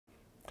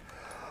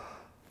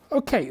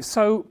Okay,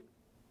 so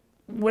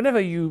whenever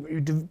you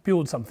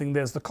build something,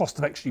 there's the cost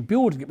of actually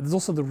building it, but there's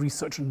also the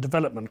research and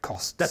development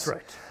costs. That's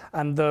right.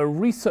 And the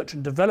research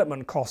and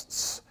development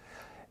costs,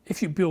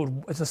 if you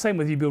build, it's the same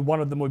whether you build one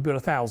of them or you build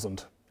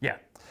 1,000. Yeah.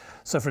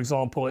 So for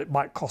example, it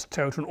might cost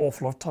Toyota an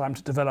awful lot of time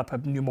to develop a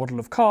new model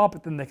of car,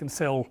 but then they can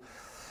sell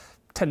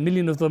 10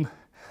 million of them,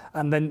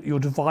 and then you're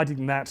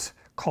dividing that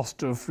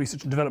cost of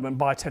research and development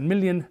by 10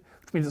 million,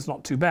 which means it's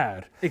not too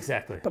bad.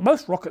 Exactly. But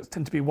most rockets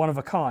tend to be one of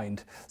a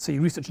kind. So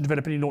you research and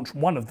develop and you launch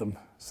one of them.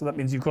 So that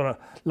means you've got to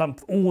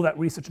lump all that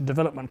research and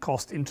development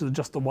cost into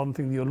just the one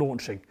thing that you're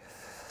launching.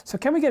 So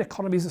can we get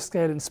economies of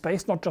scale in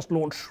space, not just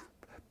launch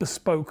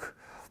bespoke,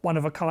 one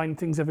of a kind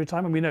things every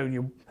time? And we know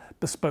your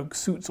bespoke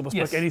suits or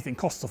bespoke anything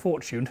costs a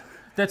fortune.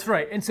 That's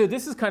right. And so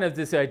this is kind of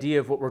this idea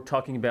of what we're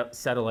talking about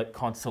satellite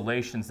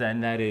constellations,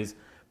 and that is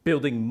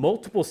building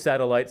multiple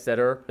satellites that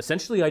are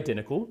essentially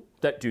identical,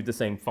 that do the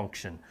same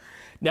function.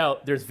 Now,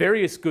 there's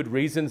various good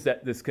reasons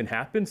that this can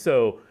happen.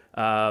 So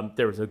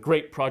there was a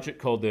great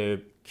project called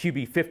the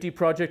QB50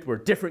 project, where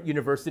different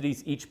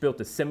universities each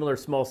built a similar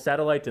small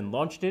satellite and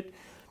launched it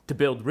to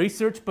build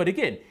research. But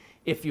again,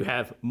 if you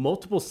have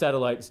multiple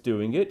satellites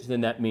doing it, then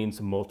that means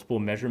multiple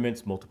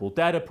measurements, multiple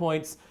data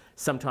points,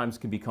 sometimes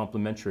can be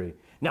complementary.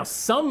 Now,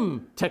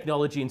 some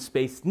technology in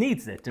space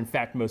needs it. In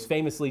fact, most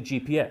famously,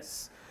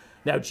 GPS.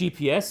 Now,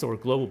 GPS, or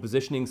Global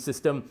Positioning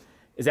System,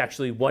 is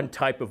actually one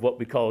type of what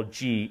we call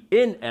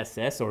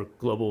GNSS, or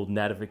Global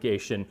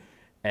Navigation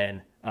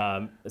and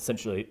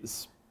essentially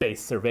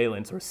Space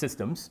Surveillance or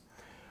Systems.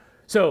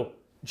 So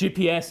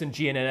GPS and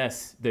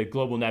GNSS, the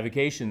Global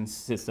Navigation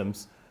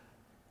Systems,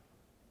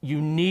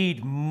 you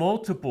need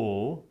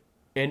multiple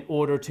in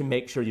order to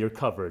make sure you're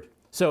covered.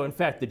 So in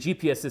fact, the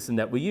GPS system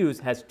that we use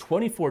has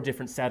 24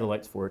 different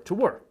satellites for it to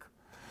work.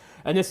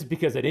 And this is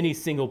because at any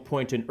single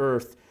point in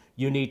Earth,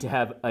 you need to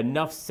have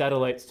enough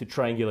satellites to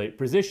triangulate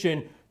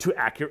position to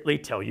accurately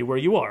tell you where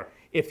you are.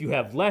 If you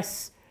have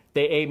less,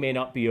 they A, may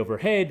not be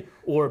overhead,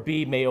 or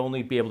B, may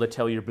only be able to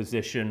tell your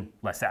position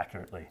less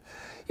accurately.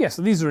 Yeah,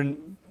 so these are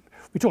in,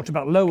 we talked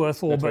about low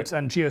Earth orbit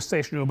and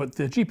geostationary orbit.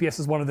 The GPS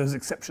is one of those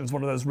exceptions,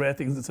 one of those rare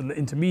things that's an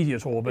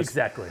intermediate orbit.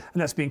 Exactly.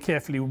 And that's being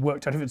carefully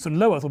worked out. If it's in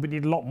low Earth orbit, you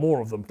need a lot more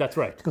of them. That's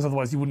right. Because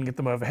otherwise you wouldn't get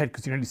them overhead,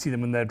 because you only see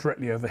them when they're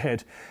directly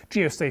overhead.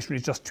 Geostationary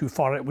is just too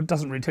far. It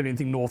doesn't really tell you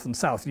anything north and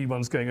south. You need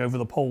ones going over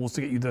the poles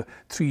to get you the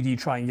 3D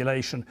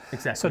triangulation.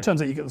 Exactly. So it turns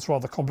out you get this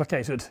rather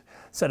complicated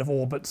set of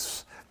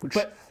orbits, which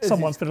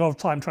someone spent a lot of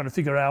time trying to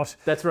figure out.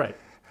 That's right.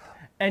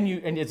 And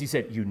as you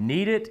said, you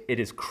need it. It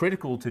is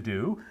critical to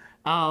do.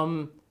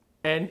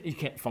 And you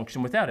can't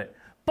function without it.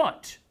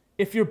 But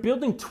if you're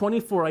building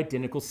 24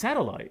 identical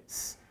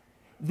satellites,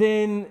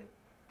 then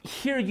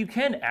here you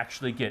can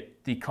actually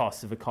get the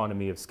cost of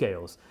economy of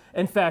scales.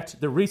 In fact,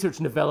 the research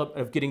and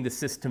development of getting the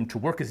system to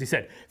work, as you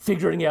said,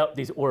 figuring out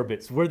these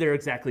orbits, where they're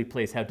exactly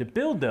placed, how to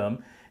build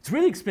them, it's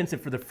really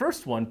expensive for the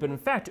first one, but in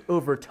fact,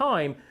 over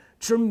time,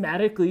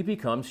 dramatically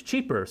becomes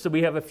cheaper. So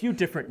we have a few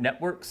different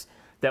networks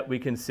that we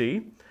can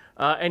see.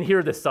 And here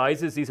are the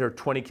sizes. These are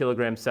 20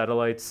 kilogram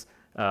satellites,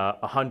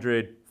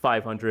 100,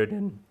 500,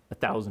 and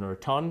 1,000 or a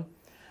ton.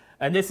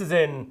 And this is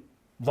in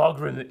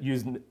logarithm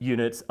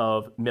units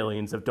of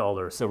millions of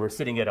dollars. So we're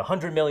sitting at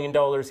 $100 million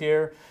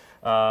here,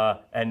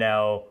 and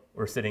now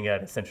we're sitting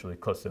at essentially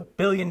close to $1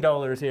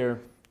 billion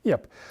here.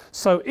 Yep.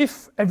 So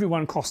if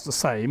everyone costs the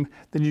same,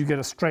 then you get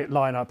a straight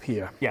line up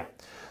here. Yeah.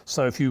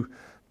 So if you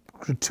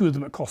two of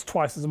them it costs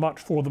twice as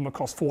much, four of them it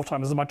costs 4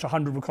 times as much,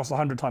 100 would cost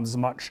 100 times as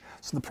much,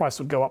 so the price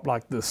would go up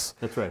like this.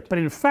 That's right. But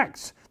in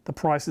fact, the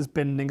price is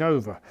bending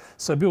over.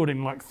 So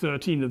building like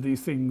 13 of these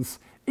things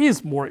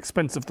is more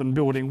expensive than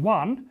building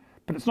one,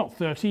 but it's not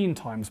 13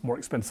 times more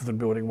expensive than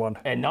building one.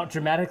 And not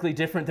dramatically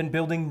different than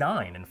building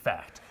 9, in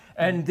fact.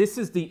 And this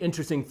is the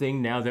interesting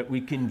thing now that we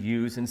can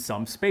use in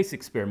some space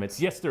experiments.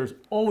 Yes, there's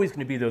always going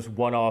to be those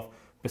one-off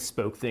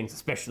bespoke things,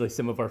 especially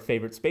some of our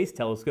favorite space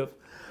telescopes.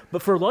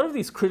 But for a lot of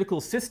these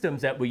critical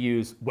systems that we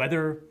use,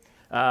 weather,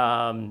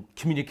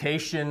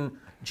 communication,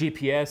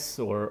 GPS,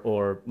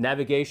 or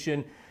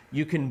navigation,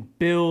 you can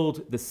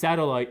build the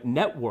satellite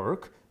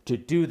network to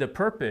do the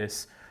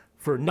purpose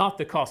for not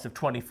the cost of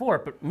 24,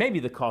 but maybe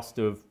the cost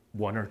of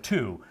 1 or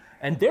 2.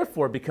 And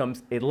therefore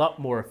becomes a lot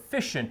more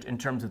efficient in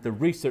terms of the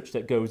research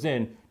that goes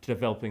in to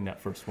developing that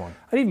first one.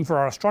 And even for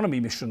our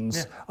astronomy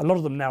missions, a lot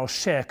of them now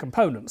share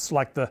components,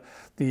 like the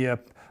 2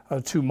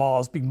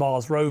 big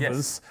Mars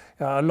rovers.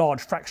 A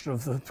large fraction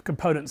of the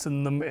components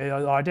in them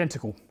are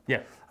identical.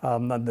 Yeah.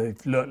 And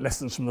they've learnt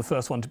lessons from the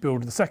first one to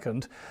build the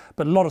second.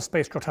 But a lot of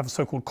spacecraft have a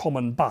so-called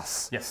common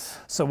bus. Yes.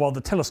 So while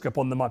the telescope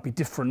on them might be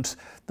different,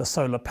 the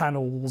solar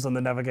panels and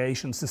the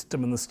navigation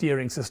system and the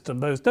steering system,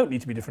 those don't need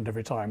to be different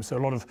every time. So a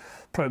lot of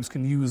probes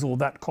can use all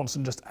that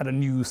constant, just add a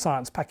new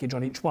science package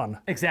on each one.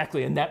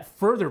 Exactly, and that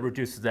further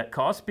reduces that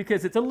cost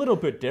because it's a little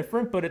bit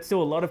different, but it's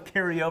still a lot of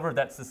carryover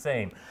that's the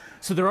same.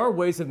 So there are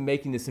ways of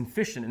making this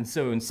efficient, and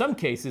so in some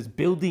cases,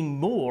 building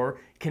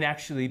more can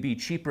actually be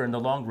cheaper in the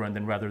long run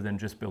than rather than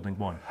just building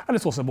one. And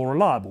it's also more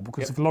reliable,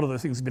 because Yep. if a lot of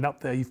those things have been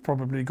up there, you've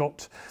probably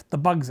got the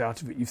bugs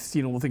out of it. You've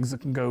seen all the things that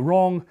can go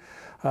wrong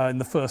in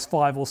the first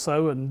 5 or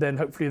so, and then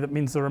hopefully that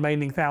means the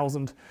remaining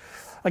 1,000.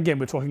 Again,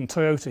 we're talking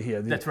Toyota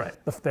here. That's right.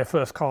 Their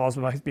first cars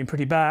have been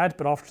pretty bad,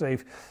 but after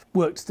they've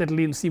worked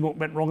steadily and seen what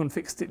went wrong and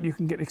fixed it, you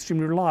can get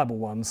extremely reliable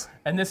ones.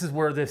 And this is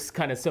where this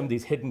kind of some of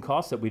these hidden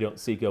costs that we don't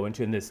see go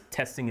into in this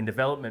testing and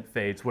development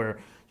phase, where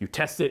you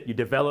test it, you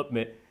develop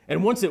it,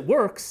 and once it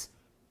works,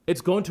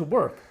 it's going to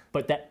work.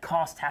 But that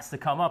cost has to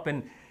come up,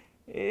 and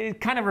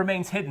it kind of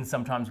remains hidden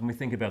sometimes when we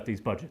think about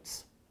these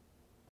budgets.